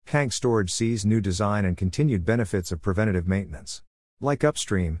Tank storage sees new design and continued benefits of preventative maintenance. Like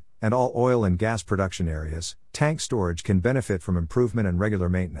upstream, and all oil and gas production areas, tank storage can benefit from improvement and regular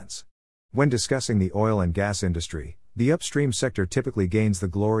maintenance. When discussing the oil and gas industry, the upstream sector typically gains the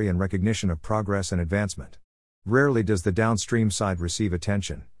glory and recognition of progress and advancement. Rarely does the downstream side receive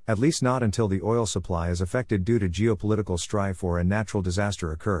attention, at least not until the oil supply is affected due to geopolitical strife or a natural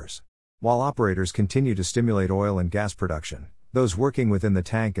disaster occurs. While operators continue to stimulate oil and gas production, those working within the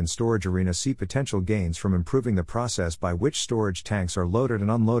tank and storage arena see potential gains from improving the process by which storage tanks are loaded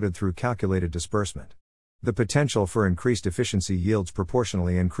and unloaded through calculated disbursement. The potential for increased efficiency yields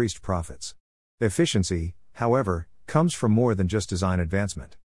proportionally increased profits. Efficiency, however, comes from more than just design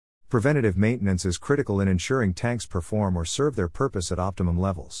advancement. Preventative maintenance is critical in ensuring tanks perform or serve their purpose at optimum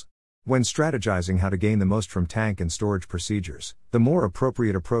levels. When strategizing how to gain the most from tank and storage procedures, the more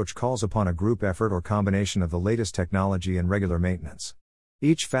appropriate approach calls upon a group effort or combination of the latest technology and regular maintenance.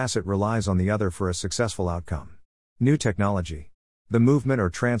 Each facet relies on the other for a successful outcome. New technology. The movement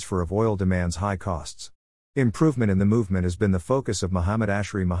or transfer of oil demands high costs. Improvement in the movement has been the focus of Mohammed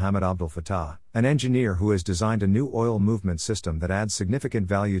Abdul Fattah, an engineer who has designed a new oil movement system that adds significant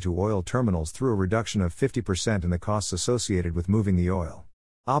value to oil terminals through a reduction of 50% in the costs associated with moving the oil.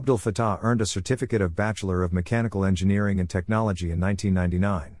 Abdul Fattah earned a certificate of Bachelor of Mechanical Engineering and Technology in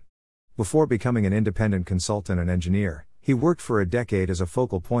 1999. Before becoming an independent consultant and engineer, he worked for a decade as a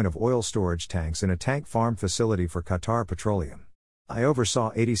focal point of oil storage tanks in a tank farm facility for Qatar Petroleum. I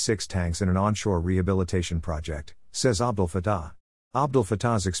oversaw 86 tanks in an onshore rehabilitation project, says Abdul Fattah. Abdul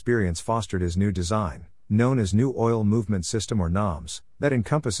Fattah's experience fostered his new design, known as New Oil Movement System or NOMS, that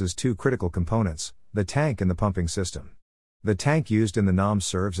encompasses two critical components, the tank and the pumping system. The tank used in the NOMS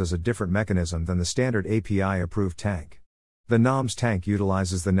serves as a different mechanism than the standard API-approved tank. The NOMS tank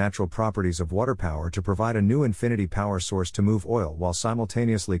utilizes the natural properties of water power to provide a new infinity power source to move oil while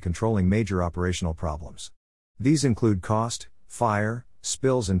simultaneously controlling major operational problems. These include cost, fire,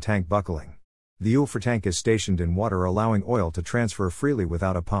 spills and tank buckling. The tank is stationed in water, allowing oil to transfer freely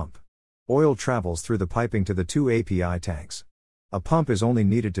without a pump. Oil travels through the piping to the two API tanks. A pump is only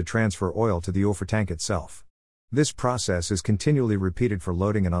needed to transfer oil to the tank itself. This process is continually repeated for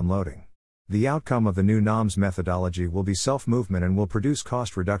loading and unloading. The outcome of the new NOMS methodology will be self-movement and will produce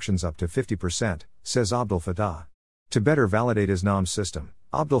cost reductions up to 50%, says Abdul Fattah. To better validate his NOMS system,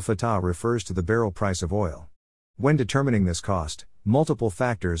 Abdul Fattah refers to the barrel price of oil. When determining this cost, multiple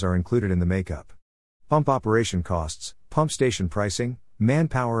factors are included in the makeup. Pump operation costs, pump station pricing,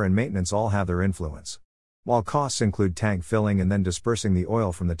 manpower and maintenance all have their influence. While costs include tank filling and then dispersing the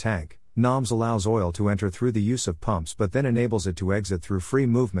oil from the tank, NOMS allows oil to enter through the use of pumps but then enables it to exit through free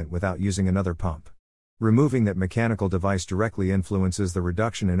movement without using another pump. Removing that mechanical device directly influences the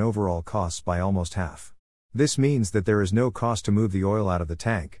reduction in overall costs by almost half. This means that there is no cost to move the oil out of the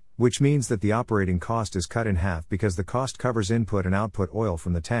tank, which means that the operating cost is cut in half because the cost covers input and output oil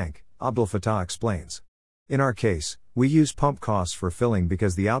from the tank, Abdul Fattah explains. In our case, we use pump costs for filling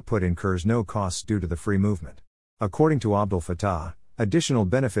because the output incurs no costs due to the free movement. According to Abdul Fattah, additional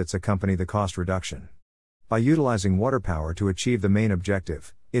benefits accompany the cost reduction. By utilizing water power to achieve the main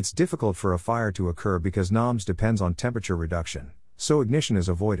objective, it's difficult for a fire to occur because NOMS depends on temperature reduction, so ignition is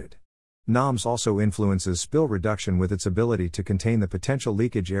avoided. NOMS also influences spill reduction with its ability to contain the potential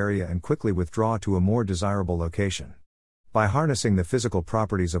leakage area and quickly withdraw to a more desirable location. By harnessing the physical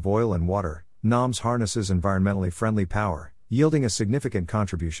properties of oil and water, NOMS harnesses environmentally friendly power, yielding a significant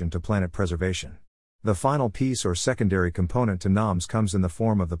contribution to planet preservation. The final piece or secondary component to NOMS comes in the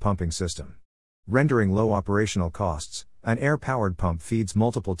form of the pumping system. Rendering low operational costs, an air-powered pump feeds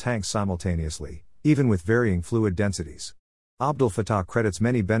multiple tanks simultaneously, even with varying fluid densities. Abdul Fattah credits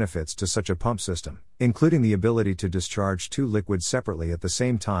many benefits to such a pump system, including the ability to discharge two liquids separately at the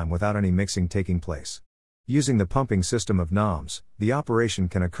same time without any mixing taking place. Using the pumping system of NOMS, the operation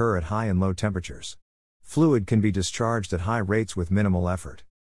can occur at high and low temperatures. Fluid can be discharged at high rates with minimal effort.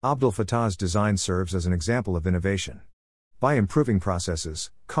 Abdul Fattah's design serves as an example of innovation. By improving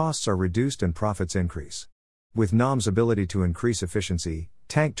processes, costs are reduced and profits increase. With NOMS' ability to increase efficiency,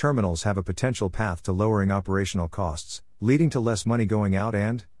 tank terminals have a potential path to lowering operational costs, leading to less money going out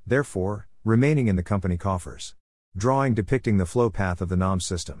and, therefore, remaining in the company coffers. Drawing depicting the flow path of the NOMS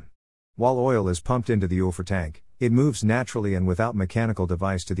system. While oil is pumped into the tank, it moves naturally and without mechanical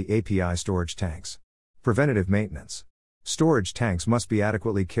device to the API storage tanks. Preventative maintenance. Storage tanks must be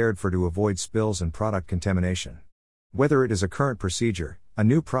adequately cared for to avoid spills and product contamination. Whether it is a current procedure, a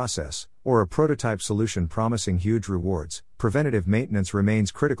new process, or a prototype solution promising huge rewards, preventative maintenance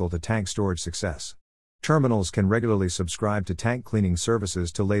remains critical to tank storage success. Terminals can regularly subscribe to tank cleaning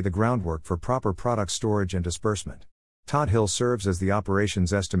services to lay the groundwork for proper product storage and disbursement. Todd Hill serves as the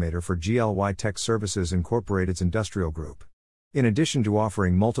operations estimator for GLY Tech Services Incorporated's industrial group. In addition to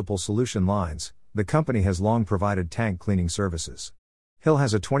offering multiple solution lines, the company has long provided tank cleaning services. Hill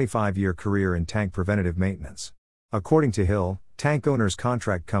has a 25-year career in tank preventative maintenance. According to Hill, tank owners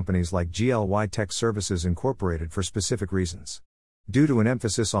contract companies like GLY Tech Services Incorporated for specific reasons. Due to an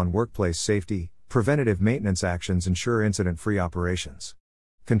emphasis on workplace safety, preventative maintenance actions ensure incident-free operations.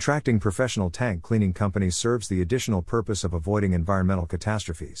 Contracting professional tank cleaning companies serves the additional purpose of avoiding environmental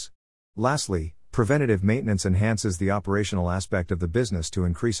catastrophes. Lastly, preventative maintenance enhances the operational aspect of the business to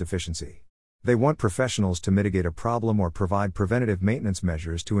increase efficiency. They want professionals to mitigate a problem or provide preventative maintenance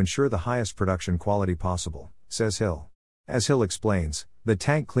measures to ensure the highest production quality possible, says Hill. As Hill explains, the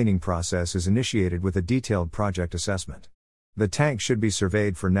tank cleaning process is initiated with a detailed project assessment. The tank should be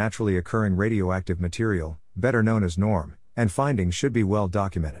surveyed for naturally occurring radioactive material, better known as NORM, and findings should be well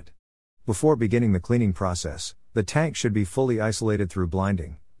documented. Before beginning the cleaning process, the tank should be fully isolated through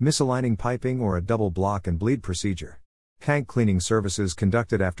blinding, misaligning piping or a double block and bleed procedure. Tank cleaning services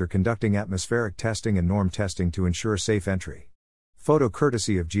conducted after conducting atmospheric testing and norm testing to ensure safe entry. Photo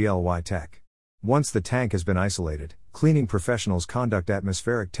courtesy of GLY Tech. Once the tank has been isolated, cleaning professionals conduct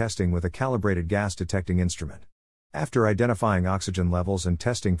atmospheric testing with a calibrated gas detecting instrument. After identifying oxygen levels and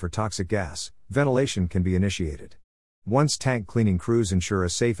testing for toxic gas, ventilation can be initiated. Once tank cleaning crews ensure a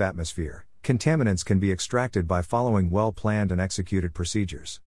safe atmosphere, contaminants can be extracted by following well-planned and executed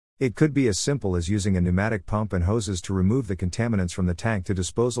procedures. It could be as simple as using a pneumatic pump and hoses to remove the contaminants from the tank to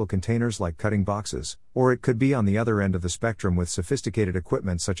disposal containers like cutting boxes, or it could be on the other end of the spectrum with sophisticated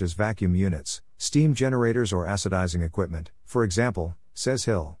equipment such as vacuum units, steam generators or acidizing equipment, for example, says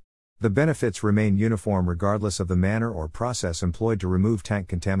Hill. The benefits remain uniform regardless of the manner or process employed to remove tank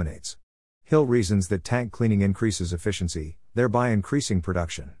contaminants. Hill reasons that tank cleaning increases efficiency, thereby increasing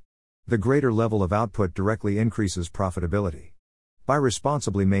production. The greater level of output directly increases profitability. By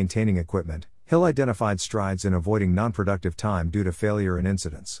responsibly maintaining equipment, Hill identified strides in avoiding non-productive time due to failure and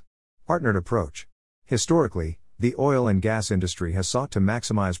incidents. Partnered approach. Historically, the oil and gas industry has sought to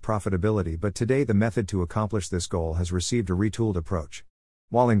maximize profitability, but today the method to accomplish this goal has received a retooled approach.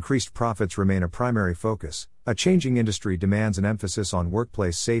 While increased profits remain a primary focus, a changing industry demands an emphasis on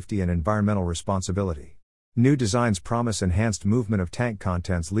workplace safety and environmental responsibility. New designs promise enhanced movement of tank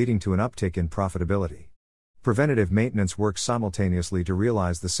contents, leading to an uptick in profitability. Preventative maintenance works simultaneously to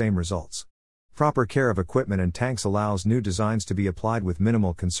realize the same results. Proper care of equipment and tanks allows new designs to be applied with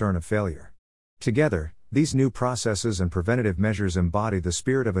minimal concern of failure. Together, these new processes and preventative measures embody the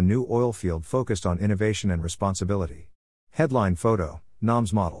spirit of a new oil field focused on innovation and responsibility. Headline photo,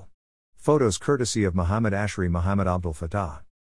 NAM's model. Photos courtesy of Mohammed Ashri Mohammed Abdul Fattah.